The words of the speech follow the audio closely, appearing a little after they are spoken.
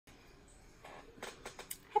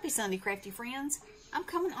Sunday Crafty friends, I'm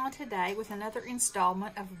coming on today with another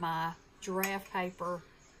installment of my giraffe paper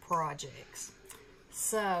projects.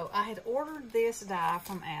 So I had ordered this die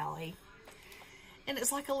from Allie, and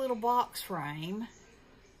it's like a little box frame,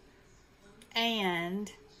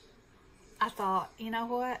 and I thought, you know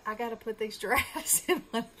what, I gotta put these giraffes in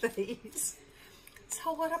one of these.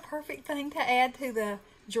 So what a perfect thing to add to the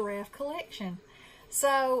giraffe collection.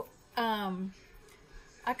 So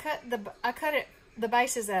I cut the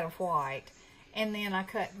bases out of white, and then I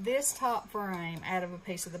cut this top frame out of a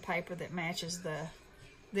piece of the paper that matches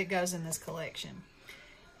that goes in this collection,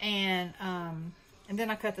 and then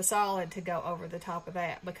I cut the solid to go over the top of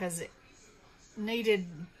that because it needed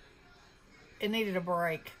a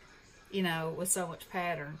break, you know, with so much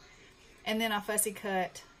pattern. And then I fussy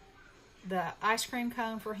cut the ice cream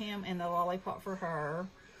cone for him and the lollipop for her,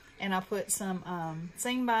 and I put some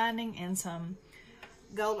seam binding and some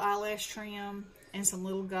gold eyelash trim and some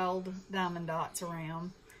little gold diamond dots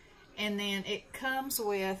around. And then it comes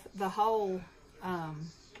with the whole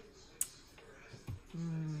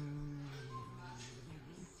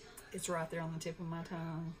it's right there on the tip of my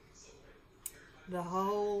tongue, the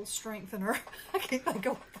whole strengthener. I can't think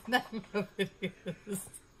of what the name of it is.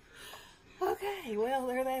 Okay, well,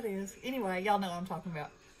 there that is. Anyway, y'all know what I'm talking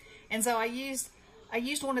about. And so I used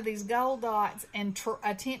one of these gold dots and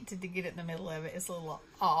attempted to get it in the middle of it. It's a little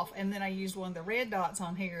off. And then I used one of the red dots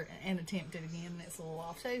on here and attempted again, and it's a little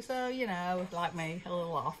off too. So, you know, like me, a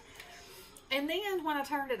little off. And then when I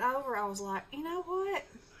turned it over, I was like, you know what?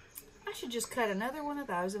 I should just cut another one of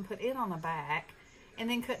those and put it on the back, and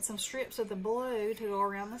then cut some strips of the blue to go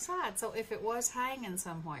around the side. So if it was hanging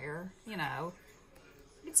somewhere, you know,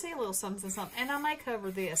 you'd see a little something, something. And I may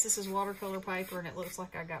cover this. This is watercolor paper, and it looks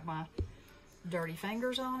like I got my dirty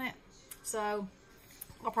fingers on it. So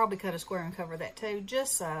I'll probably cut a square and cover that too,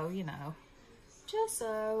 just so, you know, just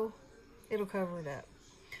so it'll cover it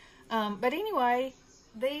up. But anyway,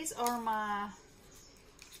 these are my,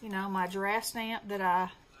 you know, my giraffe stamp that I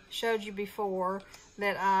showed you before,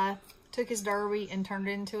 that I took his derby and turned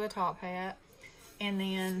it into a top hat. And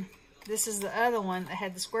then this is the other one that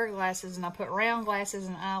had the square glasses, and I put round glasses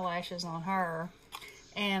and eyelashes on her,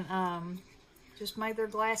 and just made their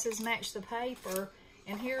glasses match the paper.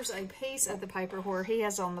 And here's a piece of the paper where he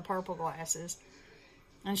has on the purple glasses,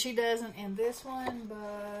 and she doesn't in this one,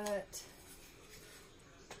 but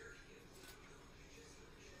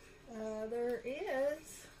there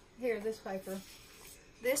is, here, this paper,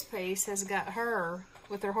 this piece has got her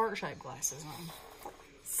with her heart-shaped glasses on.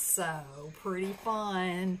 So pretty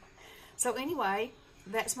fun. So anyway,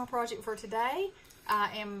 that's my project for today.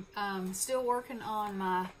 I am still working on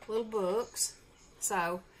my little books,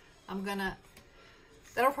 so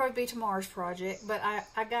that'll probably be tomorrow's project. But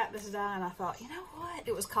I got this die, and I thought, you know what,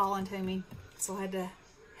 it was calling to me, so I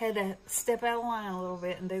had to step out of line a little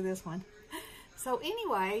bit and do this one. So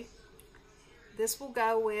anyway, this will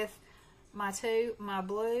go with my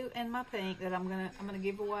blue and my pink that I'm gonna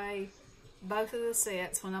give away both of the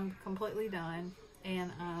sets when I'm completely done.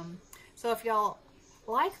 And so if y'all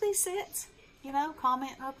like these sets, you know,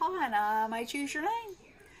 comment and reply, and I may choose your name.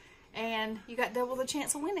 And you got double the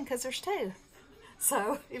chance of winning because there's two.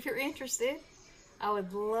 So if you're interested, I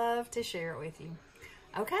would love to share it with you.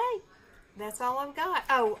 Okay, that's all I've got.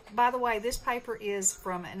 Oh, by the way, this paper is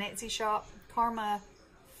from an Etsy shop, Karma,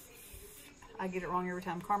 I get it wrong every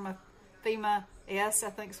time, Karma Fema S,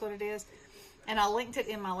 I think is what it is. And I linked it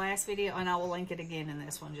in my last video, and I will link it again in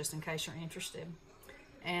this one just in case you're interested.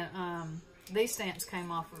 And these stamps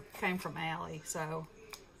came from Allie, so,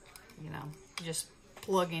 you know, just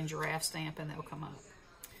plug in giraffe stamp and they'll come up.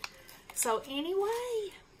 So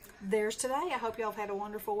anyway, there's today. I hope y'all have had a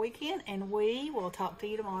wonderful weekend, and we will talk to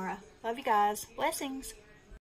you tomorrow. Love you guys. Blessings.